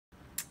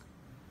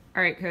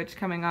All right, Coach,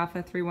 coming off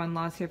a 3-1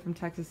 loss here from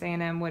Texas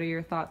A&M, what are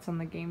your thoughts on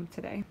the game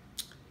today?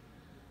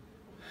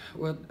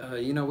 Well,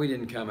 we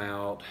didn't come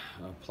out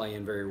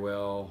playing very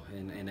well,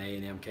 and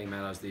A&M came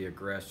out as the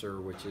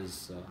aggressor, which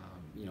is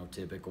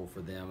typical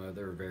for them.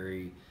 They're a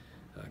very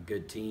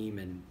good team,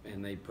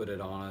 and they put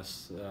it on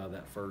us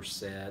that first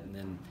set, and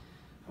then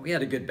we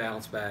had a good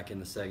bounce back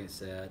in the second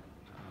set.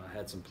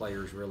 Had some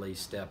players really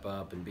step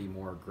up and be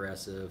more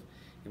aggressive.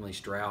 Emily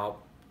Strout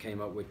came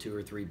up with 2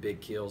 or 3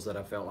 big kills that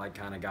I felt like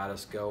kind of got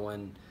us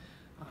going.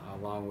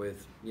 Along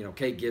with,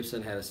 Kate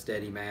Gibson had a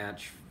steady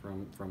match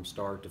from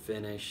start to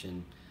finish,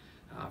 and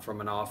from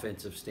an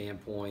offensive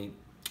standpoint,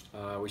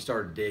 we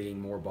started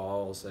digging more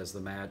balls as the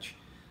match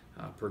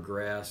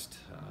progressed.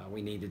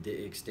 We needed to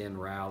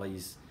extend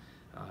rallies,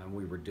 and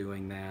we were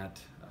doing that.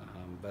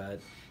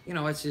 But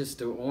it's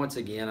just once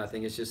again, I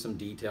think it's just some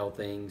detail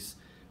things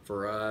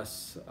for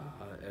us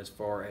as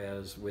far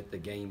as with the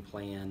game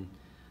plan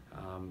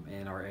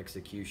and our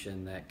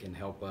execution that can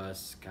help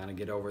us kind of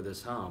get over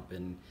this hump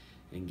and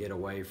get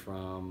away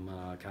from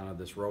kind of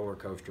this roller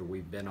coaster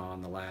we've been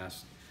on the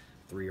last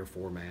 3 or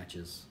 4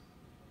 matches.